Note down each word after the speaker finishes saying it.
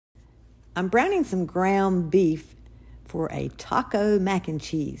I'm browning some ground beef for a taco mac and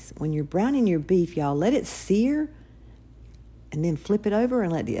cheese. When you're browning your beef, y'all, let it sear and then flip it over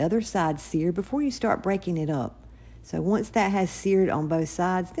and let the other side sear before you start breaking it up. So once that has seared on both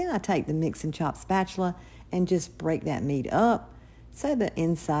sides, then I take the mix and chop spatula and just break that meat up so the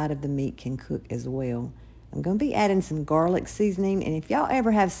inside of the meat can cook as well. I'm going to be adding some garlic seasoning, and if y'all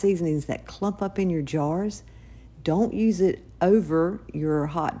ever have seasonings that clump up in your jars, don't use it over your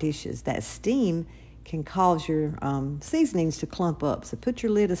hot dishes. That steam can cause your seasonings to clump up. So put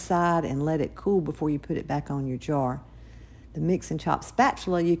your lid aside and let it cool before you put it back on your jar. The mix and chop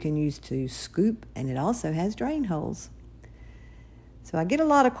spatula you can use to scoop, and it also has drain holes. So I get a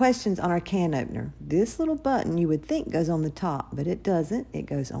lot of questions on our can opener. This little button you would think goes on the top, but it doesn't. It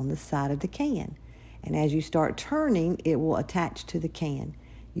goes on the side of the can. And as you start turning, it will attach to the can.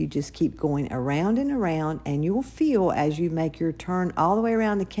 You just keep going around and around, and you'll feel as you make your turn all the way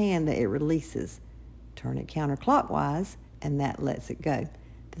around the can that it releases. Turn it counterclockwise, and that lets it go.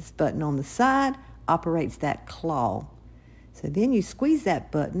 This button on the side operates that claw. So then you squeeze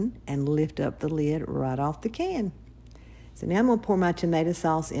that button and lift up the lid right off the can. So now I'm going to pour my tomato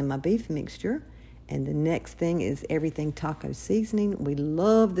sauce in my beef mixture. And the next thing is everything taco seasoning. We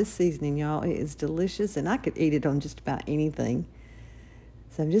love this seasoning, y'all. It is delicious, and I could eat it on just about anything.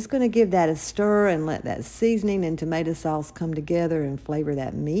 So I'm just going to give that a stir and let that seasoning and tomato sauce come together and flavor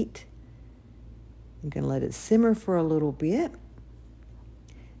that meat. I'm going to let it simmer for a little bit.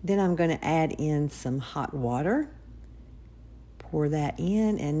 Then I'm going to add in some hot water. Pour that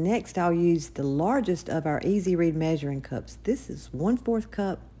in, and next I'll use the largest of our easy read measuring cups. This is 1/4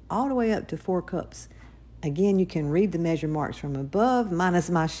 cup all the way up to 4 cups. Again, you can read the measure marks from above, minus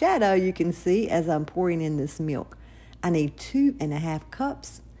my shadow you can see as I'm pouring in this milk. I need 2½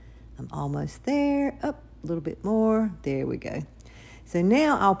 cups. I'm almost there. Up a little bit more. There we go. So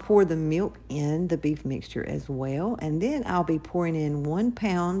now I'll pour the milk in the beef mixture as well, and then I'll be pouring in 1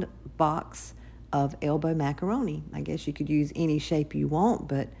 pound box of elbow macaroni. I guess you could use any shape you want,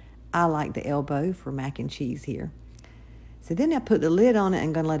 but I like the elbow for mac and cheese here. So then I put the lid on it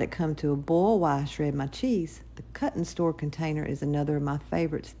and going to let it come to a boil while I shred my cheese. The cut and store container is another of my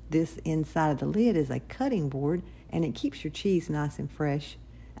favorites. This inside of the lid is a cutting board, and it keeps your cheese nice and fresh.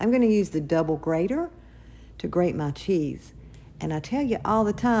 I'm going to use the double grater to grate my cheese. And I tell you all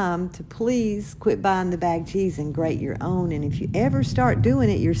the time to please quit buying the bag cheese and grate your own. And if you ever start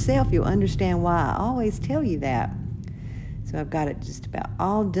doing it yourself, you'll understand why I always tell you that. So I've got it just about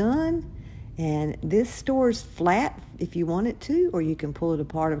all done. And this stores flat if you want it to, or you can pull it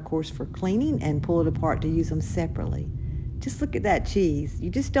apart, of course, for cleaning, and pull it apart to use them separately. Just look at that cheese. You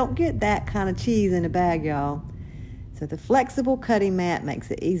just don't get that kind of cheese in a bag, y'all. So the flexible cutting mat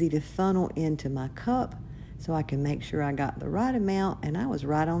makes it easy to funnel into my cup, so I can make sure I got the right amount, and I was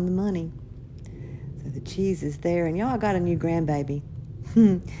right on the money. So the cheese is there, and y'all, got a new grandbaby.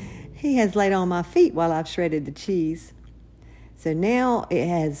 He has laid on my feet while I've shredded the cheese. So now it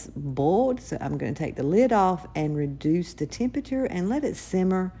has boiled, so I'm going to take the lid off and reduce the temperature and let it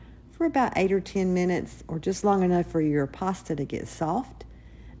simmer for about 8 or 10 minutes, or just long enough for your pasta to get soft.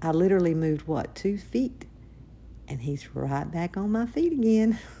 I literally moved, 2 feet? And he's right back on my feet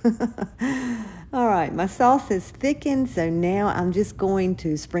again. All right, my sauce is thickened, so now I'm just going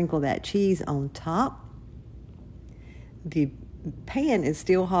to sprinkle that cheese on top. The pan is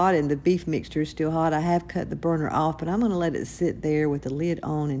still hot and the beef mixture is still hot. I have cut the burner off, but I'm going to let it sit there with the lid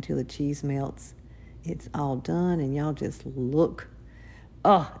on until the cheese melts. It's all done, and y'all just look.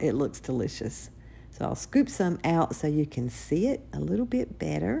 Oh, it looks delicious. So I'll scoop some out so you can see it a little bit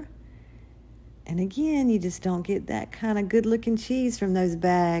better. And again, you just don't get that kind of good-looking cheese from those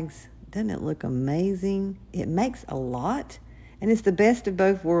bags. Doesn't it look amazing? It makes a lot, and it's the best of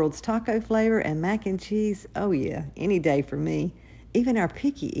both worlds, taco flavor and mac and cheese. Oh yeah, any day for me. Even our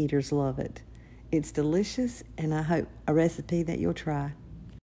picky eaters love it. It's delicious, and I hope a recipe that you'll try.